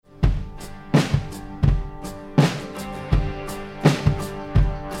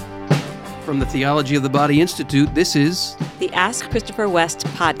From the Theology of the Body Institute, this is the Ask Christopher West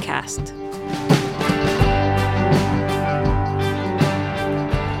podcast.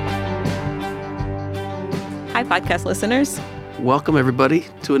 Hi, podcast listeners. Welcome, everybody,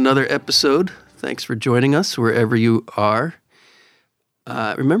 to another episode. Thanks for joining us wherever you are.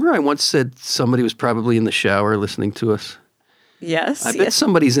 Remember I once said somebody was probably in the shower listening to us? Yes. I bet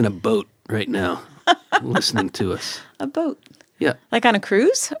somebody's in a boat right now listening to us. A boat? Yeah. Like on a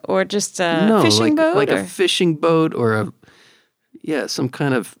cruise or just a fishing boat? Like a fishing boat or some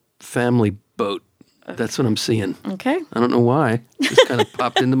kind of family boat. Okay. That's what I'm seeing. Okay. I don't know why. Just kind of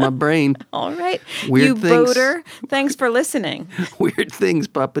popped into my brain. All right. Weird things. Boater, thanks for listening. Weird things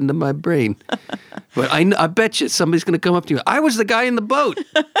pop into my brain. But I bet you somebody's going to come up to you. I was the guy in the boat.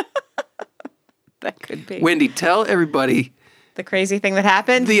 That could be. Wendy, tell everybody. The crazy thing that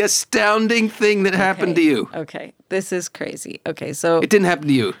happened? The astounding thing that happened to you. Okay. This is crazy. Okay, so... It didn't happen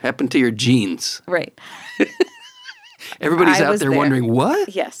to you. It happened to your jeans. Right. Everybody's out there wondering,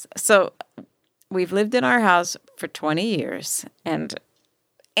 what? Yes. So we've lived in our house for 20 years, and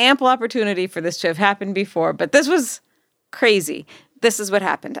ample opportunity for this to have happened before, but this was crazy. This is what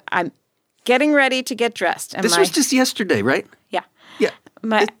happened. I'm getting ready to get dressed. And this was just yesterday, right? Yeah. Yeah.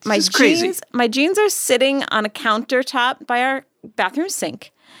 My jeans, crazy. My jeans are sitting on a countertop by our bathroom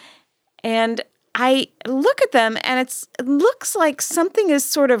sink, and I look at them, and it looks like something is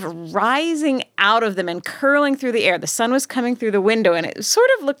sort of rising out of them and curling through the air. The sun was coming through the window, and it sort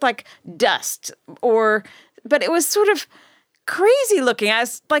of looked like dust, but it was sort of crazy looking. I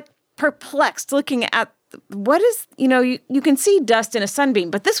was like perplexed looking at what is, you can see dust in a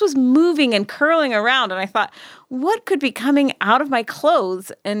sunbeam, but this was moving and curling around, and I thought, what could be coming out of my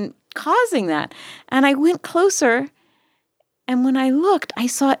clothes and causing that? And I went closer, and when I looked, I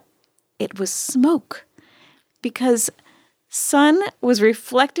saw it was smoke, because sun was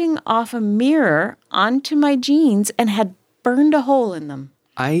reflecting off a mirror onto my jeans and had burned a hole in them.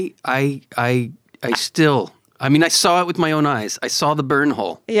 I saw it with my own eyes. I saw the burn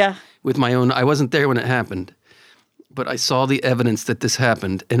hole. Yeah. With my own, I wasn't there when it happened, but I saw the evidence that this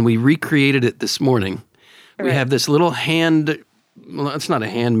happened, and we recreated it this morning. Right. We have this little it's not a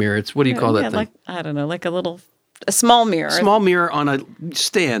hand mirror. It's, what do you call that thing? Like, I don't know, like a small mirror. Small mirror on a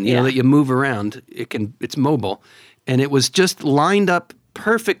stand, that you move around. It's mobile. And it was just lined up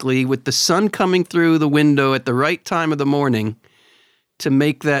perfectly with the sun coming through the window at the right time of the morning to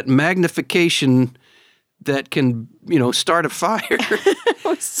make that magnification that can, start a fire. It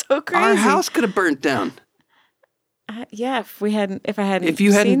was so crazy. Our house could have burnt down. If I hadn't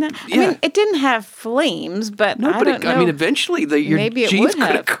you seen that. Yeah. I mean, it didn't have flames, but no, I don't know. I mean, eventually your jeans could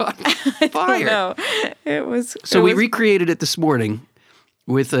have caught fire. No, it was. We recreated it this morning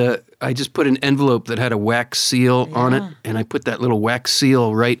with I just put an envelope that had a wax seal on it, and I put that little wax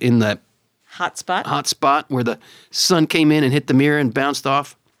seal right in that hot spot where the sun came in and hit the mirror and bounced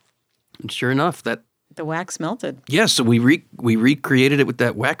off. And sure enough, the wax melted. Yeah, so we recreated it with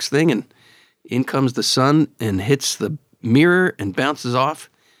that wax thing, and in comes the sun and hits the mirror and bounces off,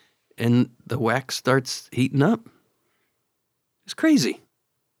 and the wax starts heating up. It's crazy.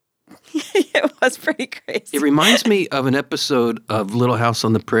 It was pretty crazy. It reminds me of an episode of Little House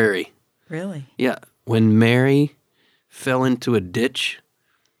on the Prairie. Really? Yeah. When Mary fell into a ditch,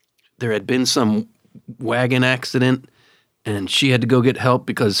 there had been some wagon accident, and she had to go get help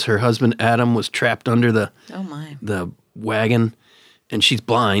because her husband Adam was trapped under the wagon, and she's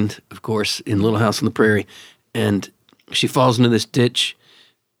blind, of course, in Little House on the Prairie, and she falls into this ditch,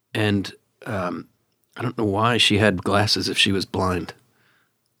 and I don't know why she had glasses if she was blind,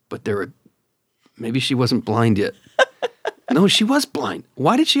 but maybe she wasn't blind yet. No, she was blind.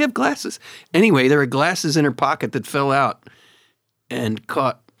 Why did she have glasses? Anyway, there were glasses in her pocket that fell out and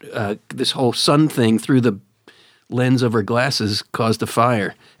caught this whole sun thing through the lens of her glasses, caused a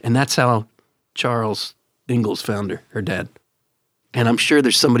fire. And that's how Charles Ingalls found her dad. And I'm sure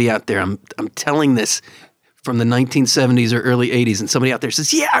there's somebody out there, I'm telling this from the 1970s or early 80s, and somebody out there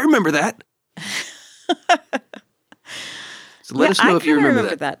says, yeah, I remember that. So let us know if you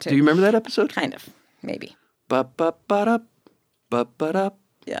remember that. Too. Do you remember that episode? Kind of, maybe. Ba-ba-ba-da, ba-ba-da.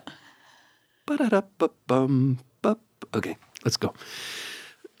 Yeah. Ba-da-da-ba-bum, ba. Okay, let's go.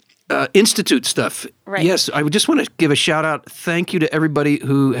 Institute stuff. Right. Yes, I would just want to give a shout out. Thank you to everybody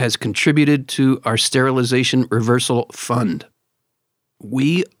who has contributed to our sterilization reversal fund.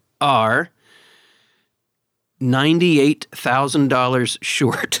 We are $98,000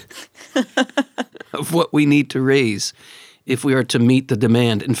 short of what we need to raise if we are to meet the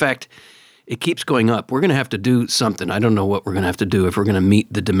demand. In fact, it keeps going up. We're going to have to do something. I don't know what we're going to have to do if we're going to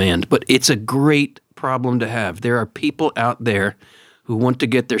meet the demand, but it's a great problem to have. There are people out there who want to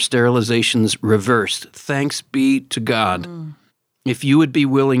get their sterilizations reversed. Thanks be to God. If you would be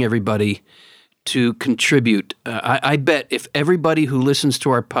willing, everybody, to contribute. I bet if everybody who listens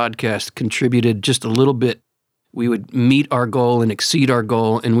to our podcast contributed just a little bit, we would meet our goal and exceed our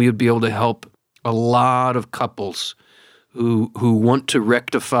goal, and we would be able to help a lot of couples who want to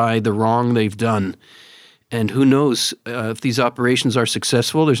rectify the wrong they've done. And who knows if these operations are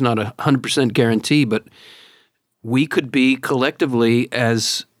successful? There's not a 100% guarantee, but we could be collectively,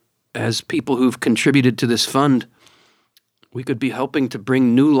 as people who've contributed to this fund, we could be helping to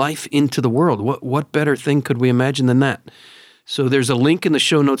bring new life into the world. What better thing could we imagine than that? So there's a link in the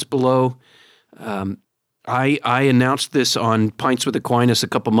show notes below. I announced this on Pints with Aquinas a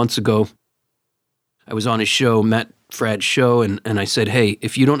couple months ago. I was on his show, Matt Fradd's show, and I said, hey,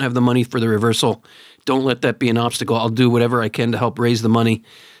 if you don't have the money for the reversal, don't let that be an obstacle. I'll do whatever I can to help raise the money.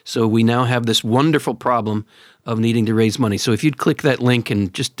 So we now have this wonderful problem of needing to raise money. So if you'd click that link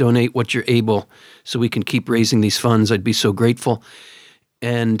and just donate what you're able so we can keep raising these funds, I'd be so grateful.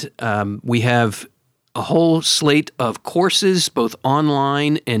 And we have a whole slate of courses, both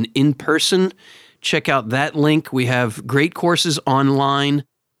online and in person. Check out that link. We have great courses online.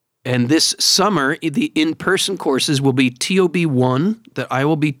 And this summer, the in-person courses will be TOB1 that I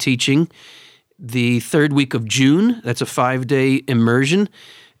will be teaching the third week of June. That's a 5-day immersion.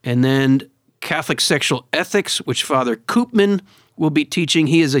 And then Catholic Sexual Ethics, which Father Koopman will be teaching.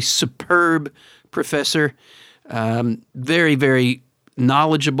 He is a superb professor, very, very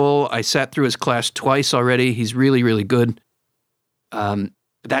knowledgeable. I sat through his class twice already. He's really, really good.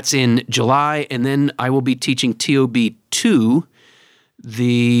 That's in July. And then I will be teaching TOB2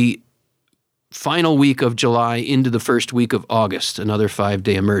 the final week of July into the first week of August, another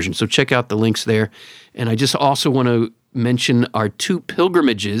 5-day immersion. So check out the links there. And I just also want to mention our 2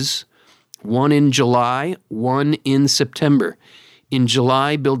 pilgrimages, one in July, one in September. In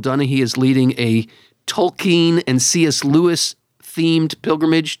July, Bill Dunahee is leading a Tolkien and C.S. Lewis themed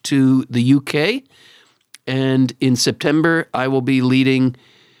pilgrimage to the UK. And in September, I will be leading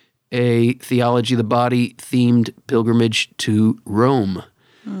a Theology of the Body themed pilgrimage to Rome.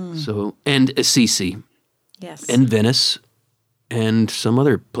 So, and Assisi. Yes. And Venice. And some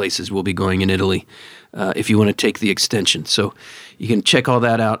other places we'll be going in Italy if you want to take the extension. So you can check all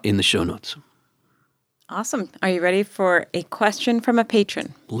that out in the show notes. Awesome. Are you ready for a question from a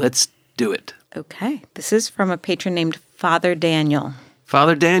patron? Let's do it. Okay. This is from a patron named Father Daniel.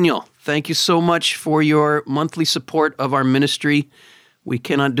 Father Daniel, thank you so much for your monthly support of our ministry. We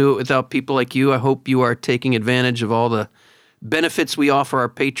cannot do it without people like you. I hope you are taking advantage of all the benefits we offer our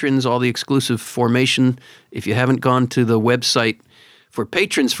patrons, all the exclusive formation. If you haven't gone to the website for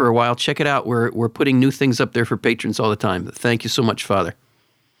patrons for a while, check it out. We're putting new things up there for patrons all the time. Thank you so much, Father.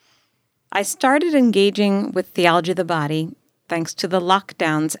 I started engaging with Theology of the Body thanks to the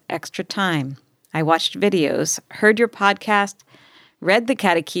lockdown's extra time. I watched videos, heard your podcast, read the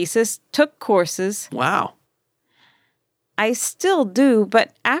catechesis, took courses. Wow. I still do,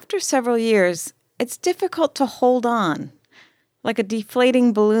 but after several years, it's difficult to hold on, like a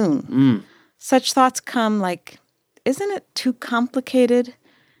deflating balloon. Such thoughts come like, isn't it too complicated?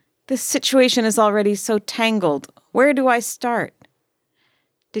 This situation is already so tangled. Where do I start?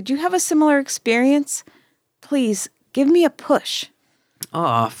 Did you have a similar experience? Please, give me a push.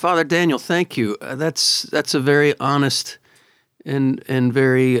 Father Daniel, thank you. That's a very honest and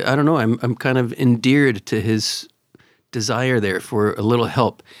very, I don't know, I'm kind of endeared to his desire there for a little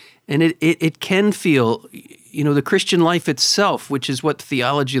help. And it can feel, the Christian life itself, which is what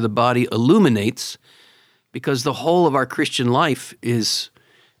Theology of the Body illuminates, because the whole of our Christian life is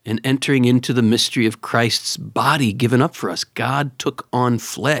an entering into the mystery of Christ's body given up for us. God took on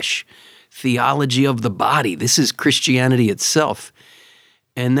flesh. Theology of the body. This is Christianity itself.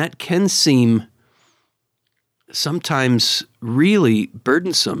 And that can seem sometimes really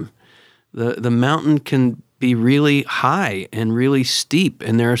burdensome. The mountain can be really high and really steep,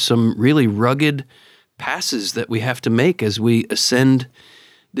 and there are some really rugged passes that we have to make as we ascend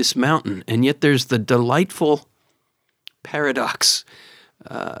this mountain. And yet there's the delightful paradox.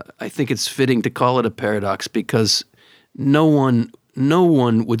 I think it's fitting to call it a paradox because no one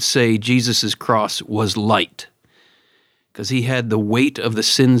would say Jesus' cross was light because he had the weight of the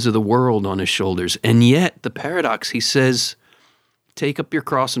sins of the world on his shoulders. And yet the paradox, he says, take up your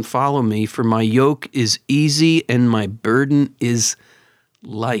cross and follow me, for my yoke is easy and my burden is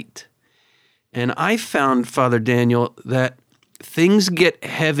light. And I found, Father Daniel, that things get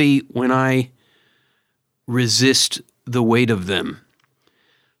heavy when I resist the weight of them.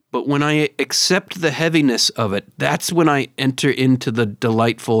 But when I accept the heaviness of it, that's when I enter into the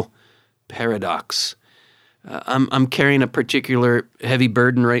delightful paradox. I'm carrying a particular heavy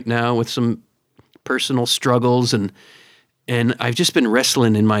burden right now with some personal struggles, and I've just been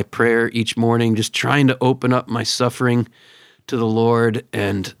wrestling in my prayer each morning, just trying to open up my suffering to the Lord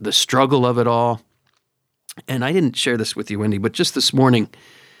and the struggle of it all. And I didn't share this with you, Wendy, but just this morning,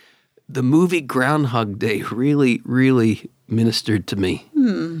 the movie Groundhog Day really, really ministered to me.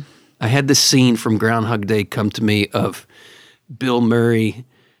 I had this scene from Groundhog Day come to me of Bill Murray,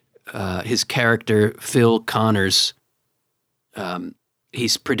 his character, Phil Connors.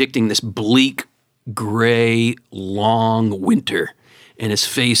 He's predicting this bleak, gray, long winter, and his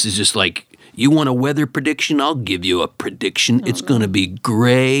face is just like, you want a weather prediction? I'll give you a prediction. It's going to be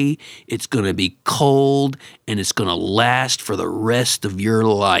gray, it's going to be cold, and it's going to last for the rest of your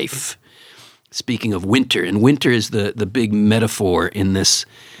life. Speaking of winter, and winter is the big metaphor in this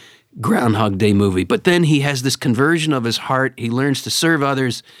Groundhog Day movie. But then he has this conversion of his heart. He learns to serve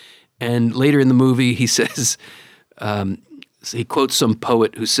others, and later in the movie he says, he quotes some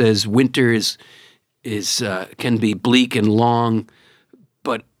poet who says, winter is can be bleak and long,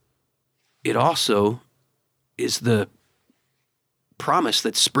 but it also is the promise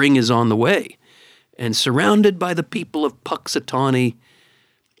that spring is on the way. And surrounded by the people of Puxatawney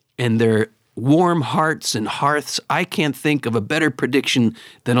and their warm hearts and hearths, I can't think of a better prediction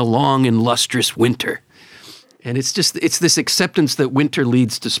than a long and lustrous winter. And it's this acceptance that winter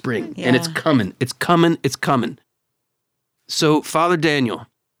leads to spring. Yeah. And it's coming, it's coming, it's coming. So, Father Daniel,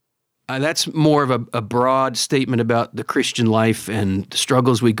 that's more of a broad statement about the Christian life and the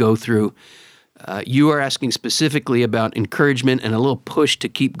struggles we go through. You are asking specifically about encouragement and a little push to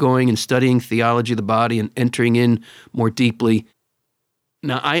keep going and studying theology of the body and entering in more deeply.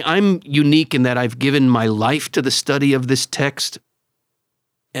 Now, I'm unique in that I've given my life to the study of this text.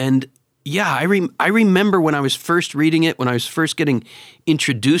 And yeah, I remember when I was first reading it, when I was first getting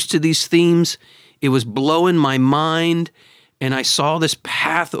introduced to these themes, it was blowing my mind. And I saw this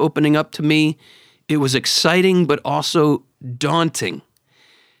path opening up to me. It was exciting, but also daunting.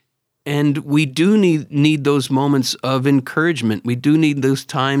 And we do need those moments of encouragement. We do need those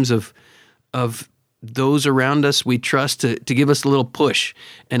times of those around us we trust to give us a little push.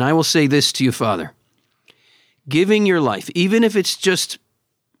 And I will say this to you, Father. Giving your life, even if it's just,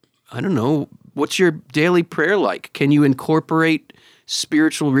 I don't know, what's your daily prayer like? Can you incorporate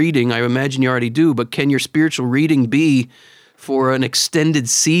spiritual reading? I imagine you already do, but can your spiritual reading be, for an extended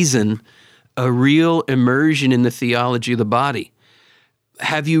season, a real immersion in the theology of the body?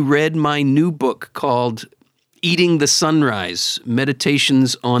 Have you read my new book called Eating the Sunrise,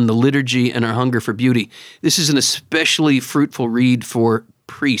 Meditations on the Liturgy and Our Hunger for Beauty? This is an especially fruitful read for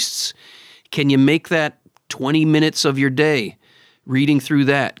priests. Can you make that 20 minutes of your day reading through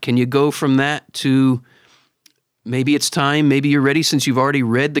that? Can you go from that to maybe it's time, maybe you're ready since you've already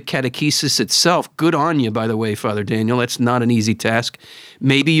read the catechesis itself. Good on you, by the way, Father Daniel. That's not an easy task.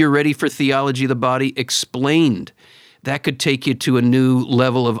 Maybe you're ready for Theology of the Body Explained. That could take you to a new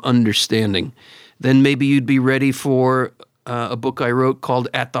level of understanding. Then maybe you'd be ready for a book I wrote called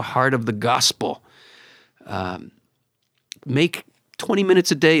At the Heart of the Gospel. Make 20 minutes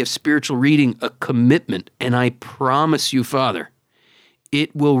a day of spiritual reading a commitment, and I promise you, Father,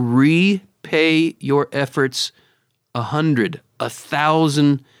 it will repay your efforts 100,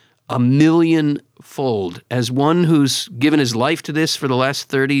 1,000, 1,000,000 fold. As one who's given his life to this for the last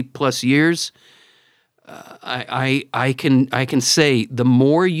 30 plus years, I can say the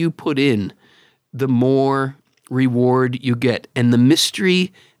more you put in, the more reward you get. And the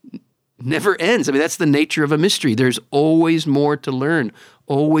mystery never ends. I mean, that's the nature of a mystery. There's always more to learn,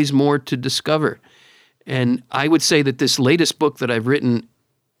 always more to discover. And I would say that this latest book that I've written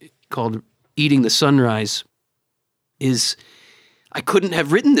called Eating the Sunrise I couldn't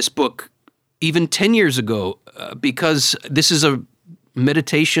have written this book even 10 years ago because this is a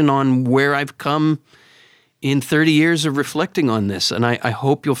meditation on where I've come in 30 years of reflecting on this. And I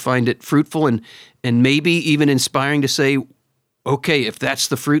hope you'll find it fruitful and maybe even inspiring to say, okay, if that's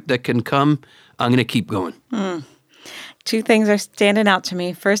the fruit that can come, I'm going to keep going. Two things are standing out to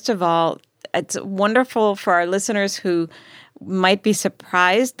me. First of all, it's wonderful for our listeners who might be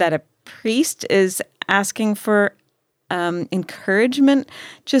surprised that a priest is asking for encouragement,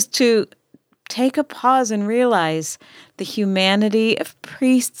 just to take a pause and realize the humanity of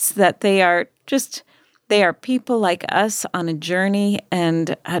priests, that they are people like us on a journey,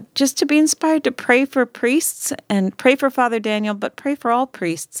 and just to be inspired to pray for priests and pray for Father Daniel, but pray for all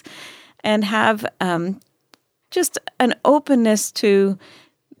priests, and have just an openness to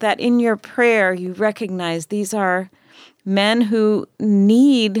that in your prayer you recognize these are men who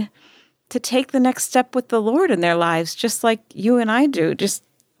need to take the next step with the Lord in their lives, just like you and I do. Just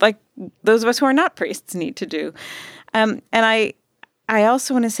like those of us who are not priests need to do. And I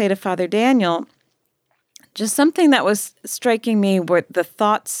also want to say to Father Daniel, just something that was striking me were the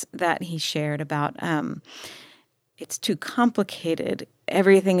thoughts that he shared about it's too complicated.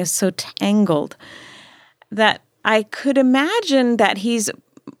 Everything is so tangled that I could imagine that he's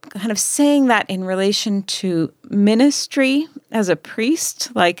kind of saying that in relation to ministry as a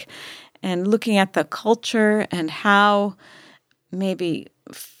priest, and looking at the culture and how maybe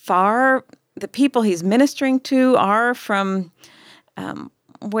far the people he's ministering to are from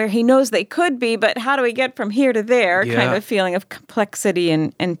where he knows they could be, but how do we get from here to there? Yeah. Kind of feeling of complexity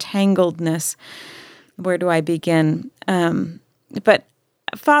and tangledness. Where do I begin? But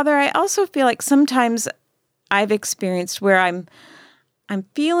Father, I also feel like sometimes I've experienced where I'm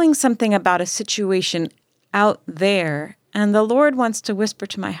feeling something about a situation out there, and the Lord wants to whisper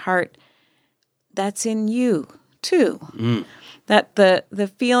to my heart, that's in you too. Mm. That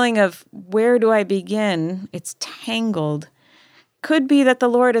the feeling of where do I begin? It's tangled. Could be that the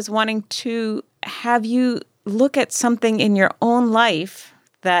Lord is wanting to have you look at something in your own life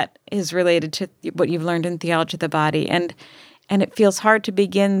that is related to what you've learned in theology of the body, and it feels hard to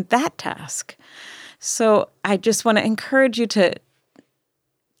begin that task. So I just want to encourage you to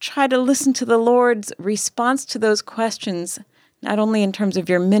try to listen to the Lord's response to those questions, not only in terms of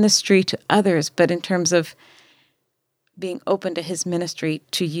your ministry to others, but in terms of being open to his ministry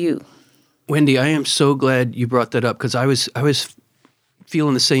to you. Wendy, I am so glad you brought that up, because I was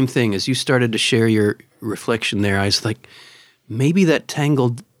feeling the same thing as you started to share your reflection there. I was like, maybe that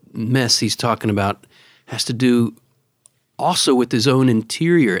tangled mess he's talking about has to do also with his own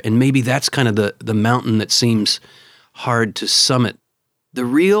interior, and maybe that's kind of the mountain that seems hard to summit. The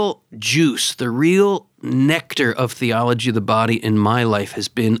real juice, the real nectar of theology of the body in my life has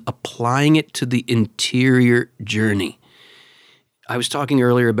been applying it to the interior journey. I was talking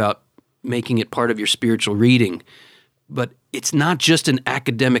earlier about making it part of your spiritual reading, but it's not just an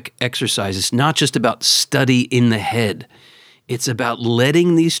academic exercise. It's not just about study in the head. It's about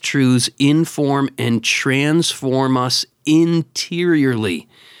letting these truths inform and transform us interiorly.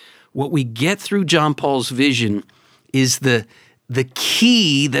 What we get through John Paul's vision is the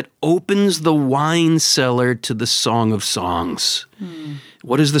key that opens the wine cellar to the Song of Songs.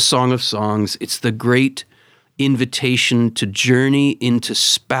 What is the Song of Songs? It's the great invitation to journey into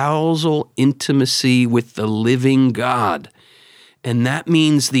spousal intimacy with the living God. And that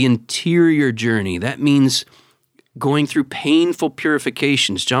means the interior journey. That means going through painful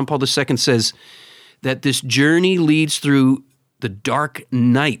purifications. John Paul II says that this journey leads through the dark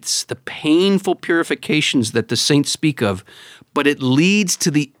nights, the painful purifications that the saints speak of, but it leads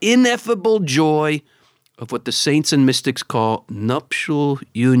to the ineffable joy of what the saints and mystics call nuptial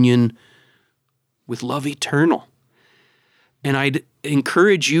union with love eternal. And I'd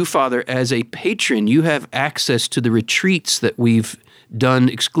encourage you, Father, as a patron, you have access to the retreats that we've done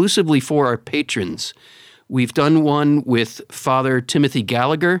exclusively for our patrons. We've done one with Father Timothy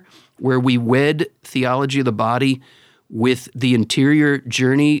Gallagher, where we wed theology of the body with the interior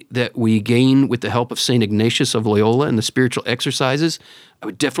journey that we gain with the help of St. Ignatius of Loyola and the spiritual exercises. I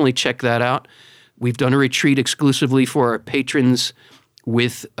would definitely check that out. We've done a retreat exclusively for our patrons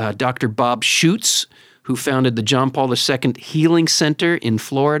with Dr. Bob Schutz, who founded the John Paul II Healing Center in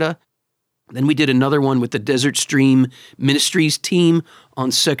Florida. Then we did another one with the Desert Stream Ministries team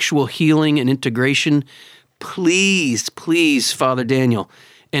on sexual healing and integration. Please, please, Father Daniel,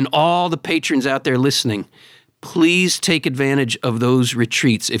 and all the patrons out there listening, please take advantage of those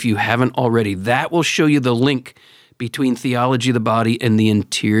retreats if you haven't already. That will show you the link between theology of the body and the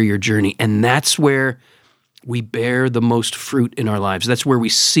interior journey. And that's where we bear the most fruit in our lives. That's where we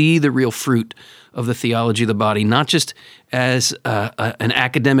see the real fruit of the theology of the body, not just as an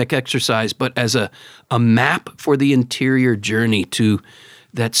academic exercise, but as a map for the interior journey to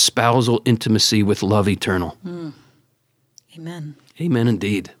that spousal intimacy with love eternal. Amen. Amen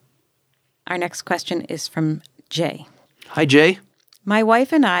indeed. Our next question is from Jay. Hi, Jay. My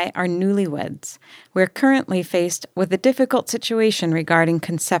wife and I are newlyweds. We're currently faced with a difficult situation regarding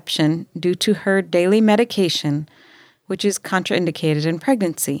conception due to her daily medication, which is contraindicated in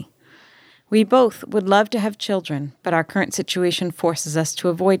pregnancy. We both would love to have children, but our current situation forces us to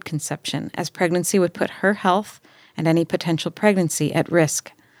avoid conception, as pregnancy would put her health and any potential pregnancy at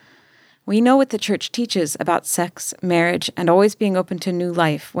risk. We know what the Church teaches about sex, marriage, and always being open to new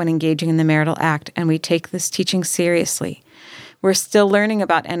life when engaging in the marital act, and we take this teaching seriously. We're still learning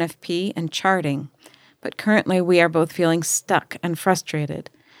about NFP and charting, but currently we are both feeling stuck and frustrated.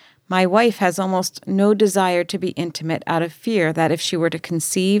 My wife has almost no desire to be intimate out of fear that if she were to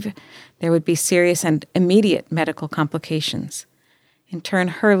conceive, there would be serious and immediate medical complications. In turn,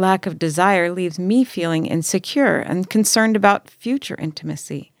 her lack of desire leaves me feeling insecure and concerned about future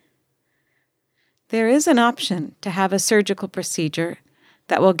intimacy. There is an option to have a surgical procedure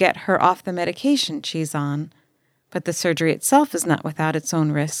that will get her off the medication she's on, but the surgery itself is not without its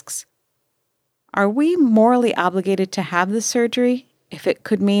own risks. Are we morally obligated to have the surgery if it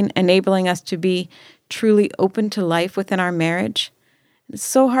could mean enabling us to be truly open to life within our marriage? It's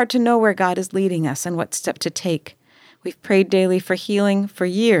so hard to know where God is leading us and what step to take. We've prayed daily for healing for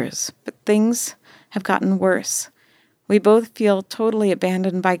years, but things have gotten worse. We both feel totally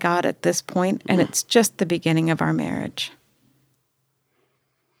abandoned by God at this point, and it's just the beginning of our marriage.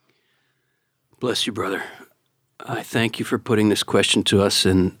 Bless you, brother. I thank you for putting this question to us,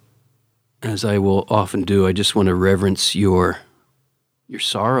 and as I will often do, I just want to reverence your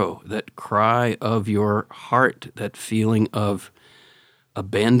sorrow, that cry of your heart, that feeling of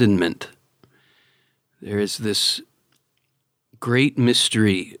abandonment. There is this great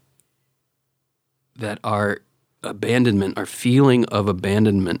mystery that our abandonment, our feeling of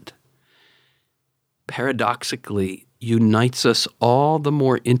abandonment, paradoxically unites us all the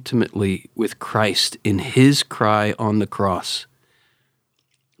more intimately with Christ in his cry on the cross.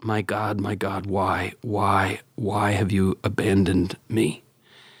 My God, why have you abandoned me?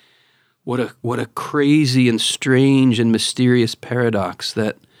 What a crazy and strange and mysterious paradox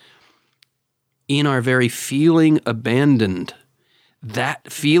that in our very feeling abandoned,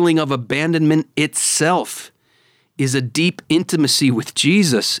 that feeling of abandonment itself is a deep intimacy with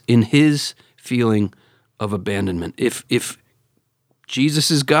Jesus in his feeling of abandonment. If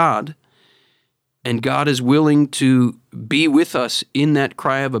Jesus is God, and God is willing to be with us in that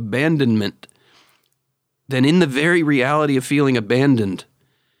cry of abandonment, then in the very reality of feeling abandoned,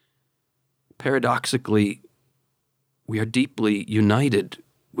 paradoxically, we are deeply united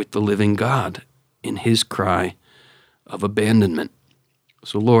with the living God in his cry of abandonment.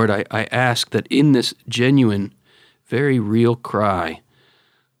 So Lord, I ask that in this genuine, very real cry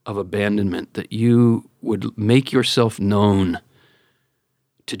of abandonment, that you would make yourself known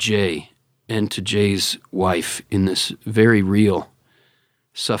to Jay and to Jay's wife in this very real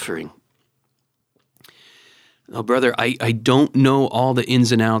suffering. Now, brother, I don't know all the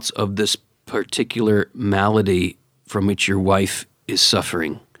ins and outs of this particular malady from which your wife is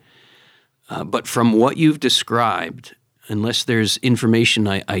suffering. But from what you've described, unless there's information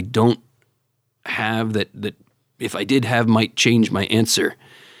I don't have that if I did have might change my answer,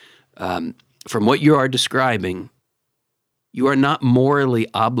 from what you are describing, you are not morally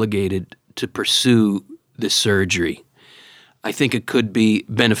obligated to pursue this surgery. I think it could be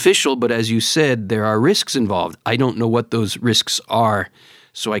beneficial, but as you said, there are risks involved. I don't know what those risks are,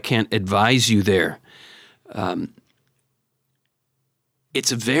 so I can't advise you there.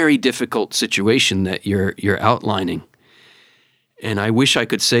 It's a very difficult situation that you're outlining, and I wish I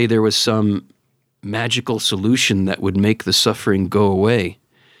could say there was some magical solution that would make the suffering go away.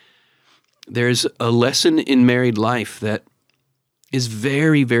 There's a lesson in married life that is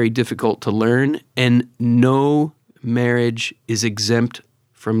very, very difficult to learn, and no marriage is exempt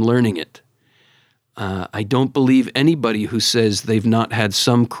from learning it. I don't believe anybody who says they've not had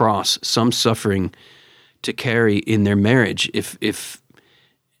some cross, some suffering to carry in their marriage. If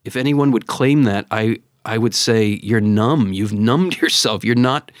anyone would claim that, I would say you're numb. You've numbed yourself. You're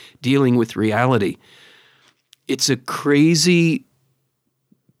not dealing with reality. It's a crazy,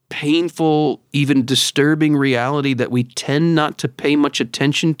 painful, even disturbing reality that we tend not to pay much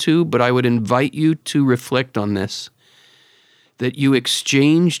attention to, but I would invite you to reflect on this, that you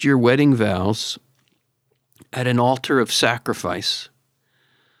exchanged your wedding vows at an altar of sacrifice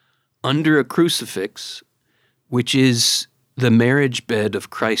under a crucifix, which is the marriage bed of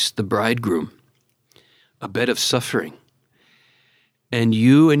Christ the bridegroom, a bed of suffering. And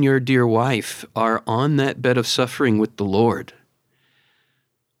you and your dear wife are on that bed of suffering with the Lord.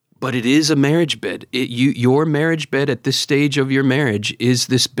 But it is a marriage bed. Your marriage bed at this stage of your marriage is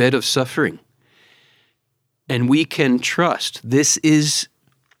this bed of suffering. And we can trust. This is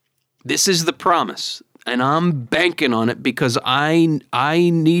the promise. And I'm banking on it because I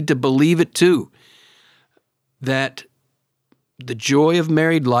need to believe it too. That the joy of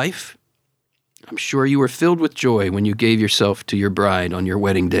married life, I'm sure you were filled with joy when you gave yourself to your bride on your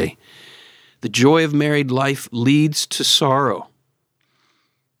wedding day. The joy of married life leads to sorrow.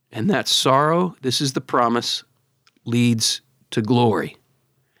 And that sorrow, this is the promise, leads to glory.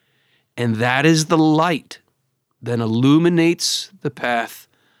 And that is the light that illuminates the path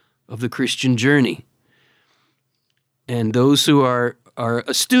of the Christian journey. And those who are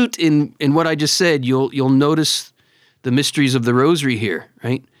astute in what I just said, you'll notice the mysteries of the rosary here,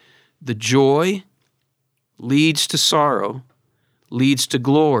 right? The joy leads to sorrow, leads to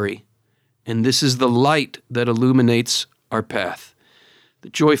glory, and this is the light that illuminates our path. The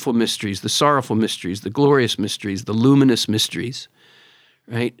joyful mysteries, the sorrowful mysteries, the glorious mysteries, the luminous mysteries,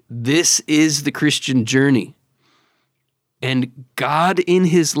 right? This is the Christian journey. And God, in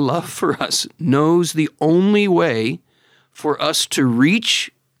his love for us, knows the only way for us to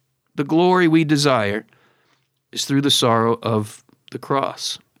reach the glory we desire is through the sorrow of the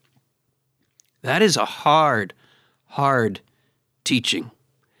cross. That is a hard, hard teaching.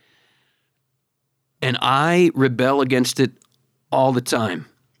 And I rebel against it all the time.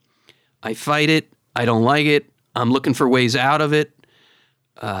 I fight it. I don't like it. I'm looking for ways out of it.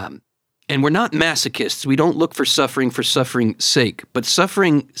 And we're not masochists. We don't look for suffering's sake. But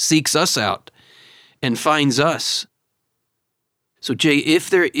suffering seeks us out and finds us. So, Jay, if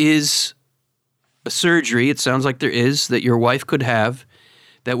there is a surgery, it sounds like there is, that your wife could have,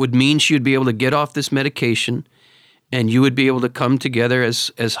 that would mean she would be able to get off this medication and you would be able to come together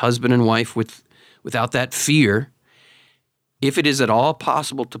as husband and wife without that fear. If it is at all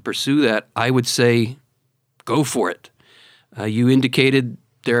possible to pursue that, I would say go for it. You indicated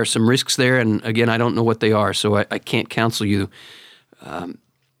there are some risks there, and again, I don't know what they are, so I can't counsel you.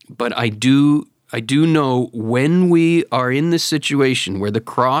 But I do know when we are in this situation where the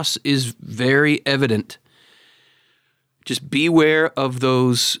cross is very evident, just beware of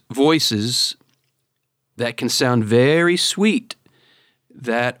those voices that can sound very sweet,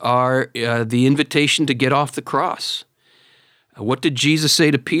 that are the invitation to get off the cross. What did Jesus say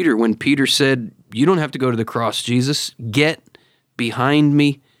to Peter when Peter said, "You don't have to go to the cross, Jesus. Get behind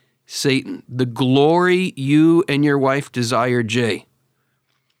me, Satan." The glory you and your wife desire, Jay,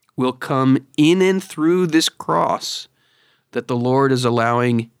 will come in and through this cross that the Lord is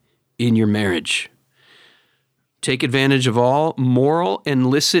allowing in your marriage. Take advantage of all moral and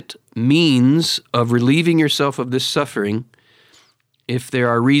licit means of relieving yourself of this suffering. If there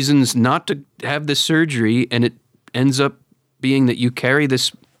are reasons not to have this surgery and it ends up being that you carry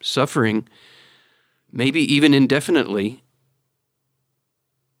this suffering, maybe even indefinitely,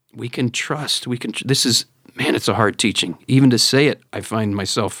 we can trust. This is, man, it's a hard teaching. Even to say it, I find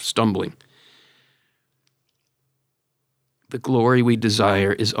myself stumbling. The glory we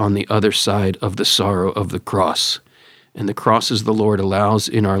desire is on the other side of the sorrow of the cross. And the crosses the Lord allows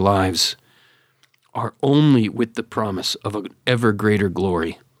in our lives are only with the promise of an ever greater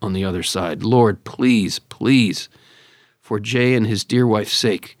glory on the other side. Lord, please, please, for Jay and his dear wife's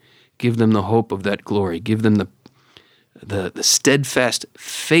sake, give them the hope of that glory. Give them the steadfast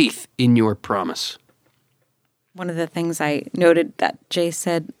faith in your promise. One of the things I noted that Jay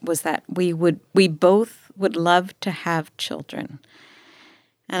said was that we both would love to have children.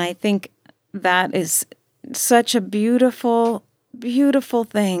 And I think that is such a beautiful, beautiful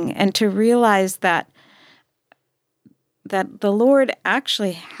thing. And to realize that the Lord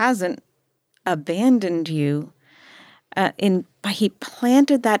actually hasn't abandoned you. He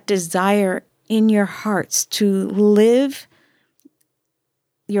planted that desire in your hearts to live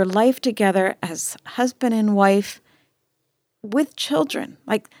your life together as husband and wife with children.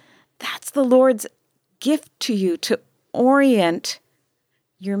 Like, that's the Lord's gift to you, to orient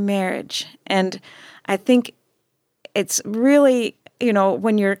your marriage. And I think it's really,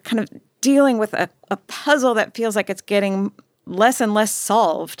 when you're kind of dealing with a puzzle that feels like it's getting less and less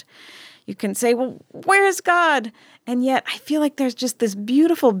solved, you can say, well, where's God? And yet I feel like there's just this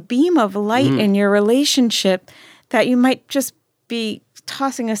beautiful beam of light in your relationship that you might just be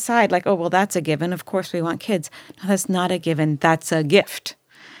tossing aside like, oh, well, that's a given. Of course we want kids. No, that's not a given. That's a gift.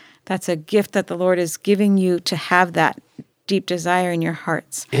 That's a gift that the Lord is giving you to have that deep desire in your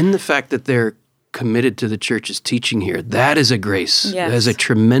hearts. In the fact that they're committed to the church's teaching here, that is a grace. Yes. That is a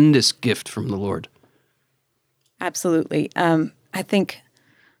tremendous gift from the Lord. Absolutely. I think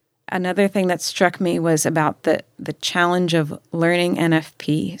another thing that struck me was about the challenge of learning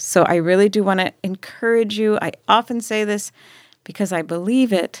NFP. So I really do want to encourage you. I often say this because I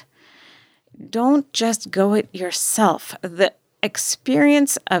believe it. Don't just go it yourself. The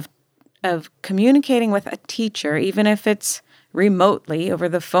experience of communicating with a teacher, even if it's remotely over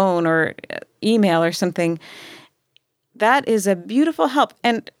the phone or email or something, that is a beautiful help.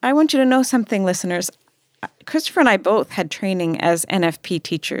 And I want you to know something, listeners. Christopher and I both had training as NFP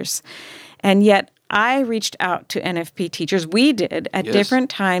teachers, and yet I reached out to NFP teachers. We did at different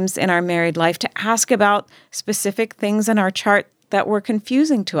times in our married life to ask about specific things in our chart that were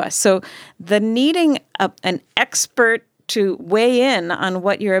confusing to us. So the needing an expert to weigh in on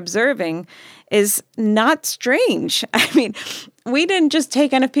what you're observing is not strange. I mean, we didn't just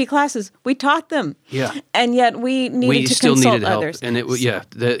take NFP classes; we taught them. Yeah, and yet we needed to consult others. And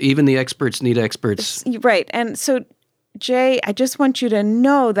even the experts need experts. Right, and so Jay, I just want you to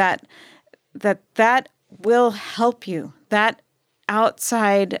know that will help you. That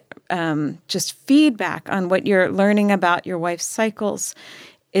outside just feedback on what you're learning about your wife's cycles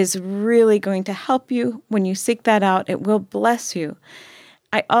is really going to help you. When you seek that out, it will bless you.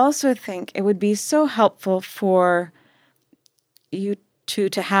 I also think it would be so helpful for you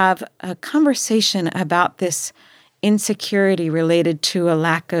to have a conversation about this insecurity related to a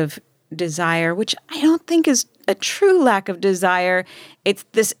lack of desire, which I don't think is a true lack of desire. It's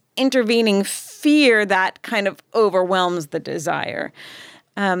this intervening fear that kind of overwhelms the desire.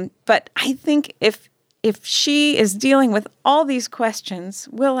 But I think if she is dealing with all these questions,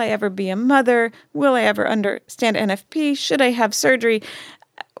 will I ever be a mother? Will I ever understand NFP? Should I have surgery?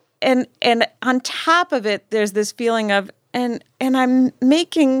 And on top of it, there's this feeling of, and I'm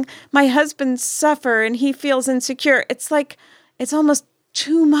making my husband suffer and he feels insecure. It's like, it's almost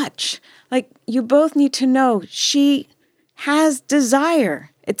too much. Like, you both need to know she has desire.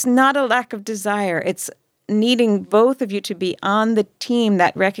 It's not a lack of desire. It's needing both of you to be on the team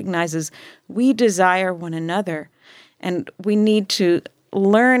that recognizes we desire one another. And we need to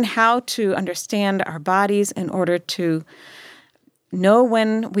learn how to understand our bodies in order to know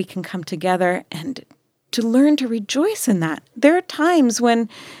when we can come together and to learn to rejoice in that. There are times when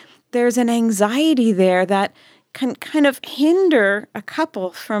there's an anxiety there that can kind of hinder a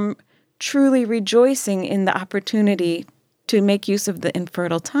couple from truly rejoicing in the opportunity to make use of the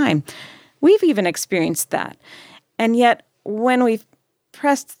infertile time. We've even experienced that. And yet, when we've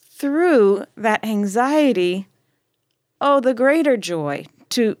pressed through that anxiety, the greater joy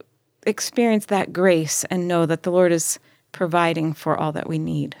to experience that grace and know that the Lord is providing for all that we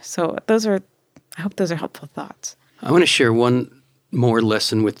need. So I hope those are helpful thoughts. I want to share one more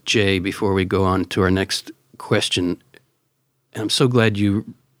lesson with Jay before we go on to our next question. I'm so glad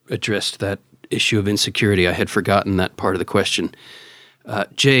you addressed that issue of insecurity. I had forgotten that part of the question.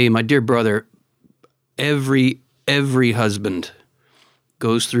 Jay, my dear brother, every husband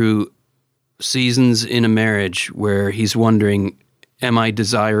goes through seasons in a marriage where he's wondering, am I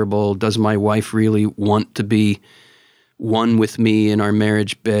desirable? Does my wife really want to be one with me in our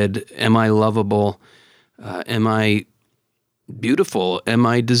marriage bed? Am I lovable? Am I beautiful? Am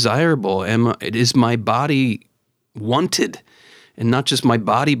I desirable? Is my body wanted? And not just my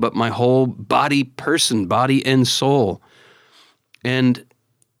body, but my whole body person, body and soul. And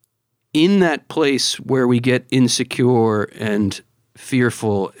in that place where we get insecure and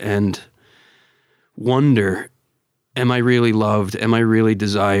fearful and wonder, am I really loved? Am I really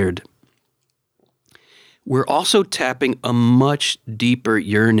desired? We're also tapping a much deeper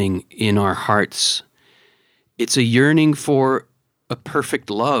yearning in our hearts. It's a yearning for a perfect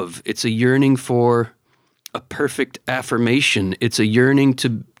love. It's a yearning for a perfect affirmation. It's a yearning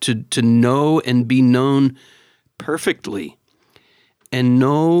to know and be known perfectly. And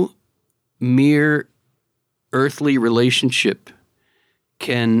no mere earthly relationship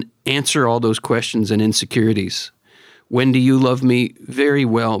can answer all those questions and insecurities. When do you love me? Very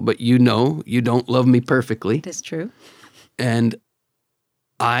well, but you know you don't love me perfectly. It is true. And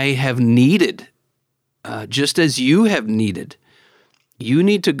I have needed, just as you have needed, you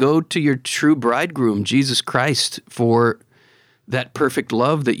need to go to your true bridegroom, Jesus Christ, for that perfect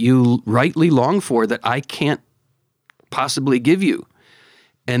love that you rightly long for that I can't possibly give you.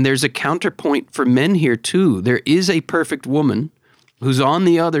 And there's a counterpoint for men here too. There is a perfect woman who's on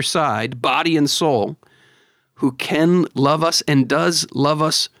the other side, body and soul, who can love us and does love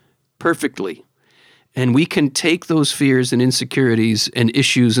us perfectly. And we can take those fears and insecurities and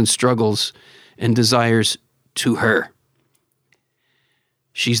issues and struggles and desires to her.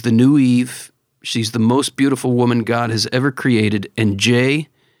 She's the new Eve. She's the most beautiful woman God has ever created. And Jay,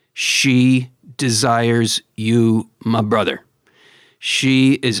 she desires you, my brother.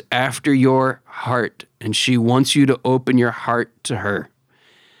 She is after your heart, and she wants you to open your heart to her.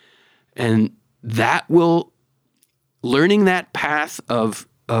 And that will, learning that path of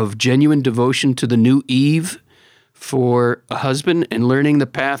genuine devotion to the new Eve for a husband and learning the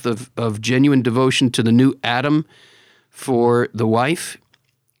path of genuine devotion to the new Adam for the wife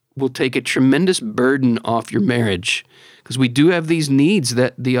will take a tremendous burden off your marriage, because we do have these needs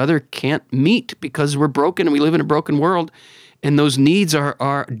that the other can't meet because we're broken and we live in a broken world. And those needs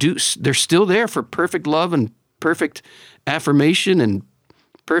they're still there for perfect love and perfect affirmation and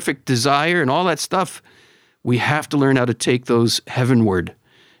perfect desire and all that stuff. We have to learn how to take those heavenward.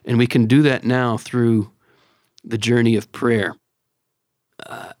 And we can do that now through the journey of prayer.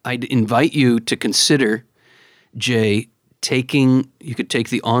 I'd invite you to consider, Jay, you could take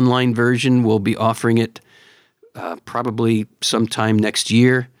the online version. We'll be offering it probably sometime next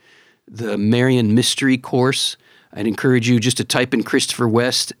year. The Marian Mystery Course. I'd encourage you just to type in Christopher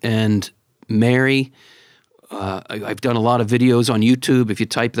West and Mary. I've done a lot of videos on YouTube. If you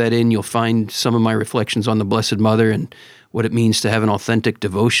type that in, you'll find some of my reflections on the Blessed Mother and what it means to have an authentic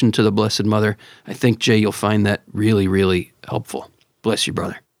devotion to the Blessed Mother. I think, Jay, you'll find that really, really helpful. Bless you,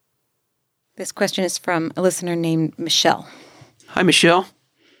 brother. This question is from a listener named Michelle. Hi, Michelle.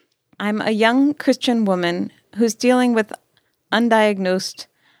 I'm a young Christian woman who's dealing with undiagnosed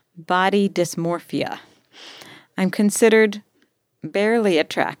body dysmorphia. I'm considered barely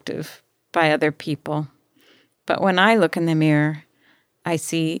attractive by other people, but when I look in the mirror, I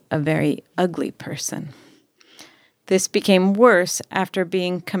see a very ugly person. This became worse after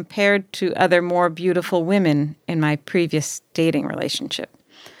being compared to other more beautiful women in my previous dating relationship.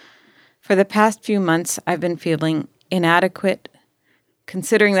 For the past few months, I've been feeling inadequate,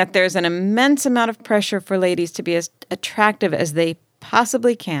 considering that there's an immense amount of pressure for ladies to be as attractive as they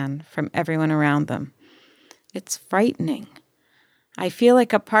possibly can from everyone around them. It's frightening. I feel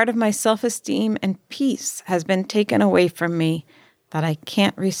like a part of my self-esteem and peace has been taken away from me that I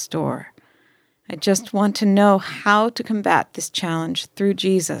can't restore. I just want to know how to combat this challenge through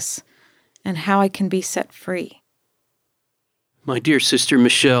Jesus and how I can be set free. My dear sister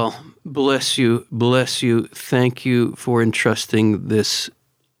Michelle, bless you, bless you. Thank you for entrusting this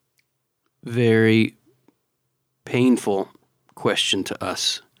very painful question to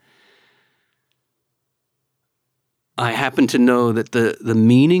us. I happen to know that the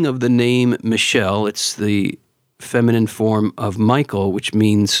meaning of the name Michelle, it's the feminine form of Michael, which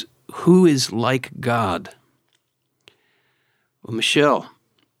means who is like God. Well, Michelle,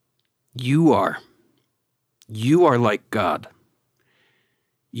 you are like God.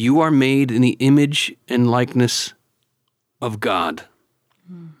 You are made in the image and likeness of God.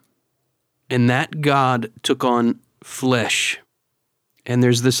 And that God took on flesh. And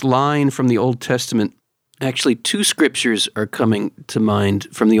there's this line from the Old Testament. Actually, two scriptures are coming to mind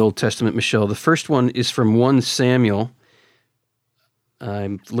from the Old Testament, Michelle. The first one is from 1 Samuel.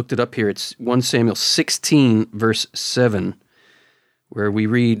 I looked it up here. It's 1 Samuel 16, verse 7, where we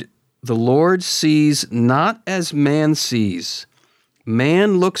read, "The Lord sees not as man sees.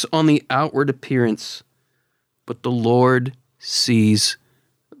 Man looks on the outward appearance, but the Lord sees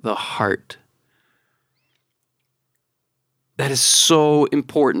the heart." That is so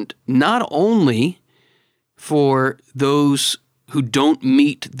important, not only for those who don't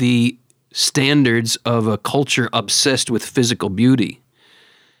meet the standards of a culture obsessed with physical beauty,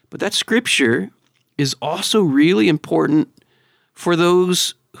 but that scripture is also really important for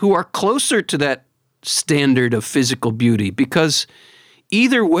those who are closer to that standard of physical beauty, because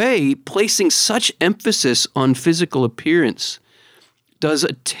either way, placing such emphasis on physical appearance does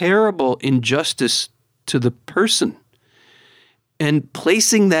a terrible injustice to the person. And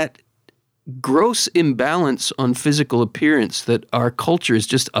placing that gross imbalance on physical appearance that our culture is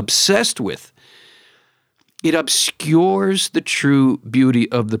just obsessed with, it obscures the true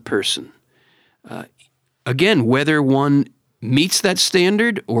beauty of the person. Again, whether one meets that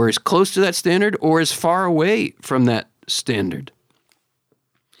standard or is close to that standard or is far away from that standard.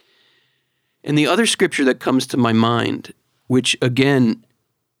 And the other scripture that comes to my mind, which again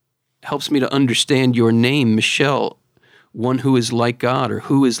helps me to understand your name, Michelle, one who is like God, or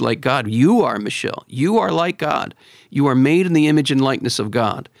who is like God. You are, Michelle. You are like God. You are made in the image and likeness of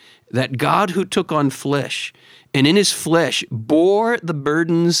God. That God who took on flesh, and in his flesh bore the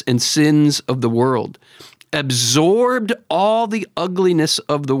burdens and sins of the world, absorbed all the ugliness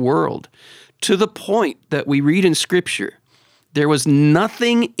of the world, to the point that we read in Scripture, there was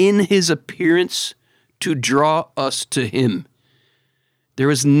nothing in his appearance to draw us to him. There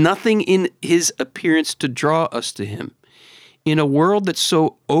was nothing in his appearance to draw us to him. In a world that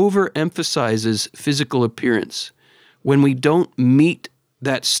so overemphasizes physical appearance, when we don't meet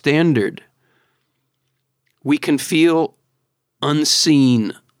that standard, we can feel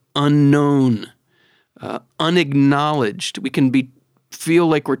unseen, unknown, unacknowledged. We can feel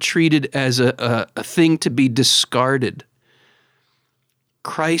like we're treated as a thing to be discarded.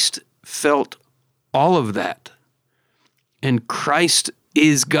 Christ felt all of that. And Christ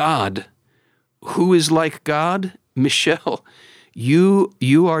is God. Who is like God? Michelle,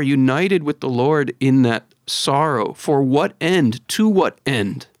 you are united with the Lord in that sorrow. For what end? To what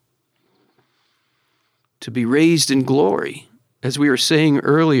end? To be raised in glory. As we were saying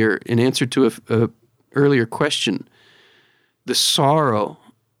earlier, in answer to a earlier question, the sorrow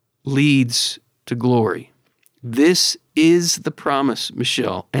leads to glory. This is the promise,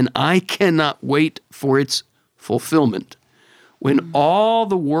 Michelle, and I cannot wait for its fulfillment. When all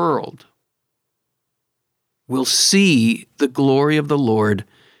the world will see the glory of the Lord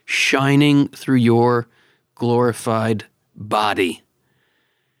shining through your glorified body.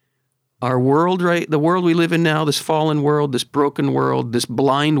 Our world, right, the world we live in now, this fallen world, this broken world, this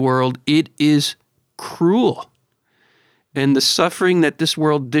blind world, it is cruel. And the suffering that this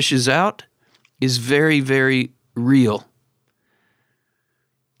world dishes out is very, very real.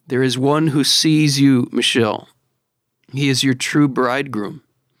 There is one who sees you, Michelle. He is your true bridegroom.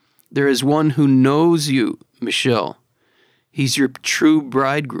 There is one who knows you, Michelle. He's your true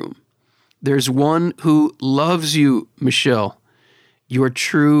bridegroom. There's one who loves you, Michelle, your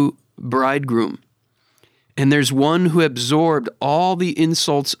true bridegroom. And there's one who absorbed all the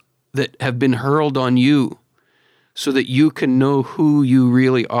insults that have been hurled on you so that you can know who you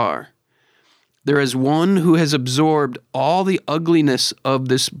really are. There is one who has absorbed all the ugliness of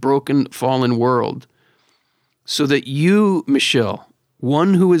this broken, fallen world so that you, Michelle,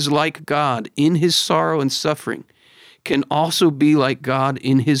 one who is like God in his sorrow and suffering, can also be like God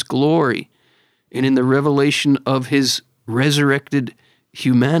in his glory and in the revelation of his resurrected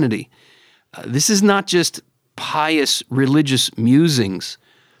humanity. This is not just pious religious musings.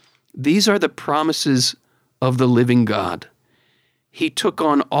 These are the promises of the living God. He took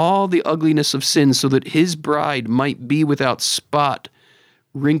on all the ugliness of sin so that his bride might be without spot,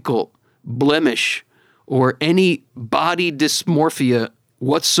 wrinkle, blemish, or any body dysmorphia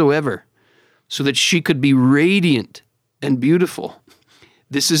whatsoever, so that she could be radiant and beautiful.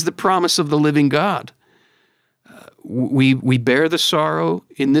 This is the promise of the living God. We bear the sorrow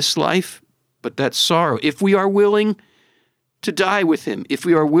in this life, but that sorrow, if we are willing to die with him, if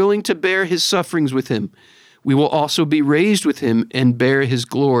we are willing to bear his sufferings with him, we will also be raised with him and bear his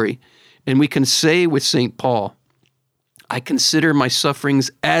glory. And we can say with St. Paul, I consider my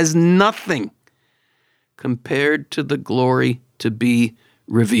sufferings as nothing compared to the glory to be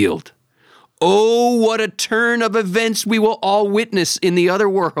revealed. Oh, what a turn of events we will all witness in the other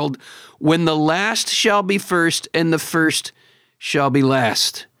world when the last shall be first and the first shall be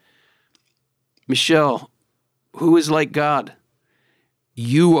last. Michelle, who is like God?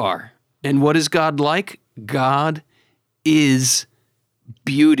 You are. And what is God like? God is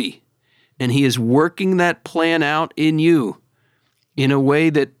beauty. And he is working that plan out in you in a way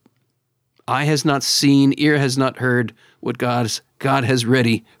that eye has not seen, ear has not heard what God has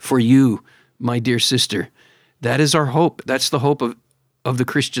ready for you, my dear sister. That is our hope. That's the hope of the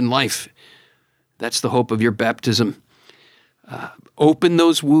Christian life. That's the hope of your baptism. Open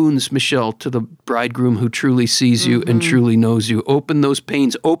those wounds, Michelle, to the bridegroom who truly sees you and truly knows you. Open those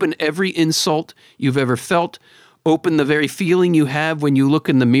pains. Open every insult you've ever felt. Open the very feeling you have when you look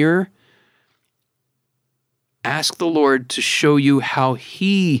in the mirror. Ask the Lord to show you how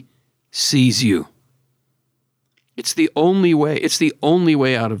he sees you. It's the only way. It's the only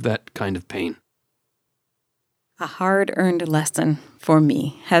way out of that kind of pain. A hard-earned lesson for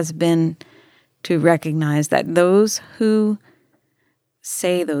me has been to recognize that those who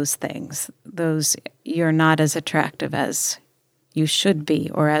say those things, those you're not as attractive as you should be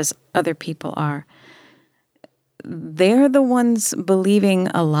or as other people are, they're the ones believing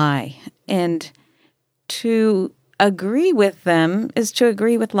a lie. And to agree with them is to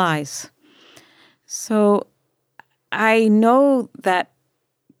agree with lies. So I know that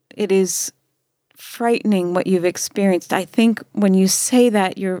it is frightening what you've experienced. I think when you say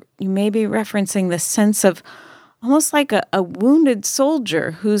that, you may be referencing the sense of almost like a wounded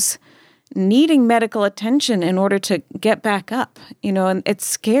soldier who's needing medical attention in order to get back up, and it's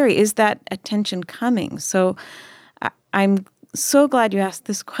scary. Is that attention coming? So I'm so glad you asked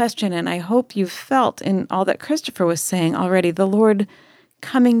this question, and I hope you felt in all that Christopher was saying already, the Lord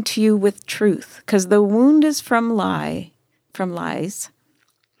coming to you with truth, because the wound is from lies.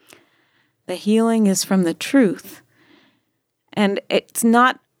 The healing is from the truth. And it's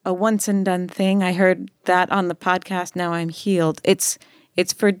not a once and done thing. I heard that on the podcast, Now I'm Healed. It's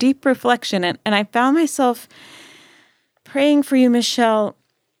for deep reflection. And I found myself praying for you, Michelle,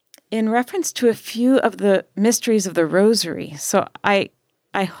 in reference to a few of the mysteries of the Rosary. So I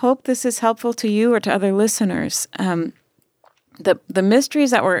hope this is helpful to you or to other listeners. The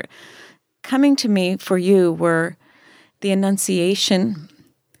mysteries that were coming to me for you were the Annunciation,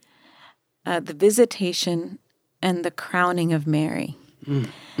 the Visitation, and the Crowning of Mary.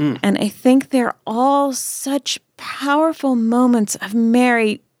 And I think they're all such powerful moments of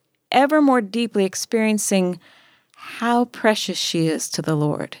Mary ever more deeply experiencing how precious she is to the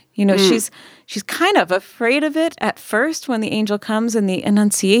Lord. She's kind of afraid of it at first when the angel comes in the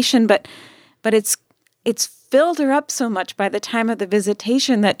Annunciation, but it's filled her up so much by the time of the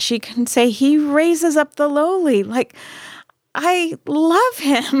Visitation that she can say, he raises up the lowly. Like, I love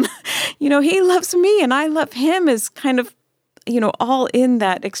him. He loves me and I love him is kind of all in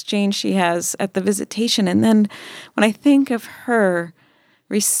that exchange she has at the visitation. And then when I think of her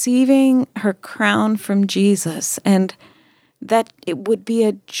receiving her crown from Jesus, and that it would be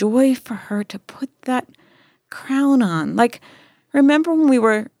a joy for her to put that crown on. Like, remember when we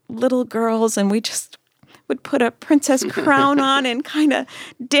were little girls and we just would put a princess crown on and kind of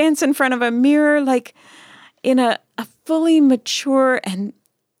dance in front of a mirror, like in a fully mature and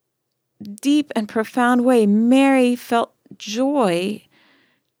deep and profound way. Mary felt joy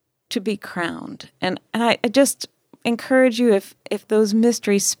to be crowned. And I just encourage you, if those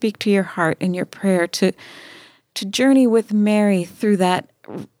mysteries speak to your heart in your prayer, to journey with Mary through that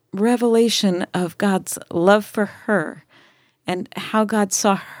revelation of God's love for her and how God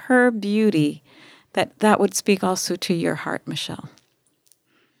saw her beauty, that would speak also to your heart, Michelle.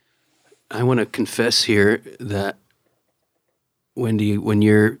 I want to confess here that, Wendy, when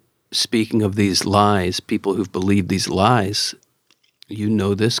you're speaking of these lies, people who've believed these lies, you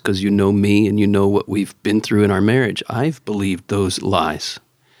know this because you know me and you know what we've been through in our marriage. I've believed those lies.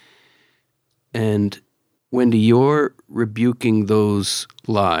 And Wendy, your rebuking those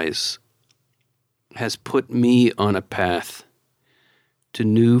lies has put me on a path to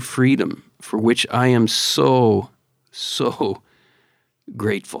new freedom, for which I am so, so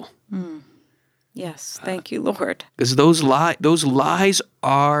grateful. Yes, thank you, Lord. Because those lies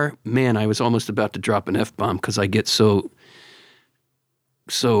are, man, I was almost about to drop an F-bomb because I get so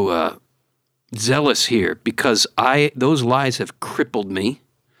zealous here, because those lies have crippled me.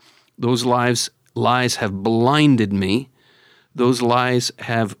 Those lies have blinded me. Those lies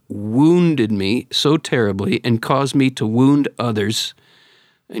have wounded me so terribly and caused me to wound others,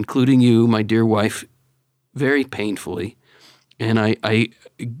 including you, my dear wife, very painfully. And I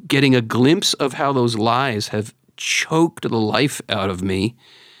getting a glimpse of how those lies have choked the life out of me.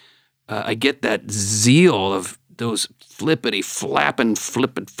 I get that zeal of those flippity flip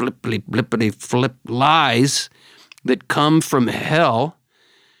lies that come from hell,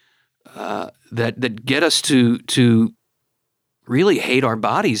 that get us to really hate our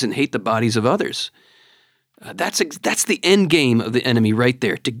bodies and hate the bodies of others. That's the end game of the enemy right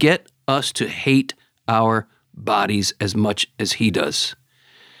there, to get us to hate our bodies as much as he does.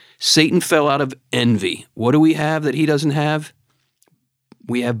 Satan fell out of envy. What do we have that he doesn't have?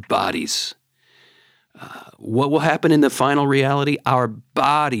 We have bodies. What will happen in the final reality? Our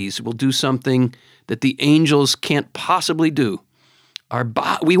bodies will do something that the angels can't possibly do.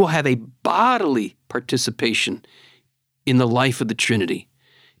 We will have a bodily participation in the life of the Trinity.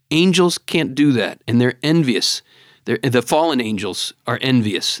 Angels can't do that, and they're envious. The fallen angels are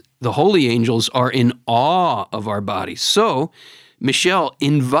envious. The holy angels are in awe of our bodies. So, Michelle,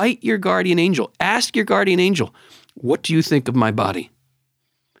 invite your guardian angel. Ask your guardian angel, what do you think of my body?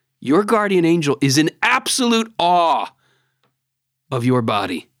 Your guardian angel is in absolute awe of your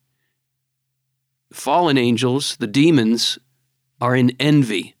body. Fallen angels, the demons, are in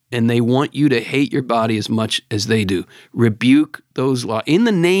envy, and they want you to hate your body as much as they do. Rebuke those lies. In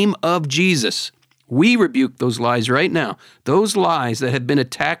the name of Jesus, we rebuke those lies right now. Those lies that have been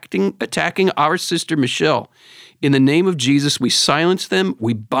attacking our sister Michelle. In the name of Jesus, we silence them,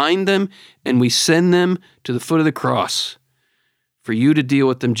 we bind them, and we send them to the foot of the cross for you to deal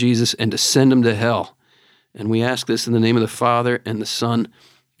with them, Jesus, and to send them to hell. And we ask this in the name of the Father and the Son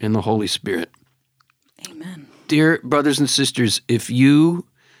and the Holy Spirit. Amen. Dear brothers and sisters, if you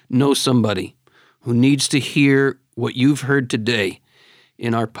know somebody who needs to hear what you've heard today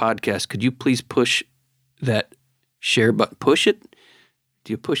in our podcast, could you please push that share button? Push it?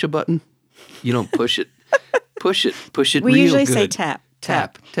 Do you push a button? You don't push it. Push it. Push it we real usually good. say tap.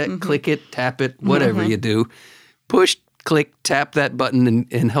 Mm-hmm. Click it, tap it, whatever you do. Push, click, tap that button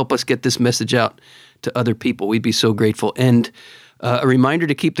and help us get this message out to other people. We'd be so grateful. And a reminder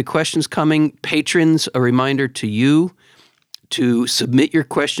to keep the questions coming. Patrons, a reminder to you to submit your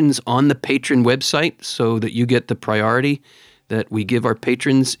questions on the patron website so that you get the priority that we give our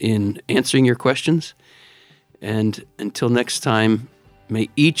patrons in answering your questions. And until next time, may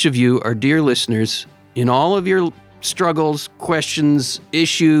each of you, our dear listeners, in all of your struggles, questions,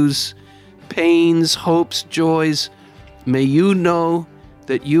 issues, pains, hopes, joys, may you know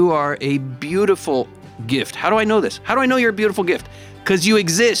that you are a beautiful gift. How do I know this? How do I know you're a beautiful gift? Because you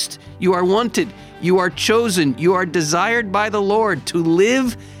exist. You are wanted. You are chosen. You are desired by the Lord to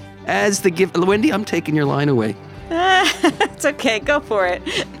live as the gift. Wendy, I'm taking your line away. It's okay. Go for it.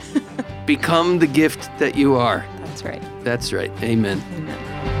 Become the gift that you are. That's right. That's right. Amen. Amen.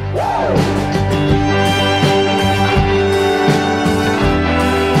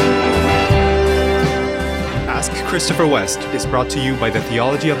 Ask Christopher West is brought to you by the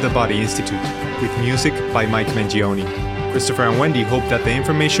Theology of the Body Institute, with music by Mike Mangione. Christopher and Wendy hope that the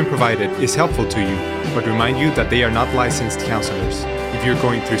information provided is helpful to you, but remind you that they are not licensed counselors. If you're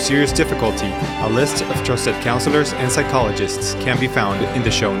going through serious difficulty, a list of trusted counselors and psychologists can be found in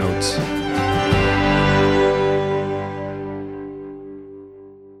the show notes.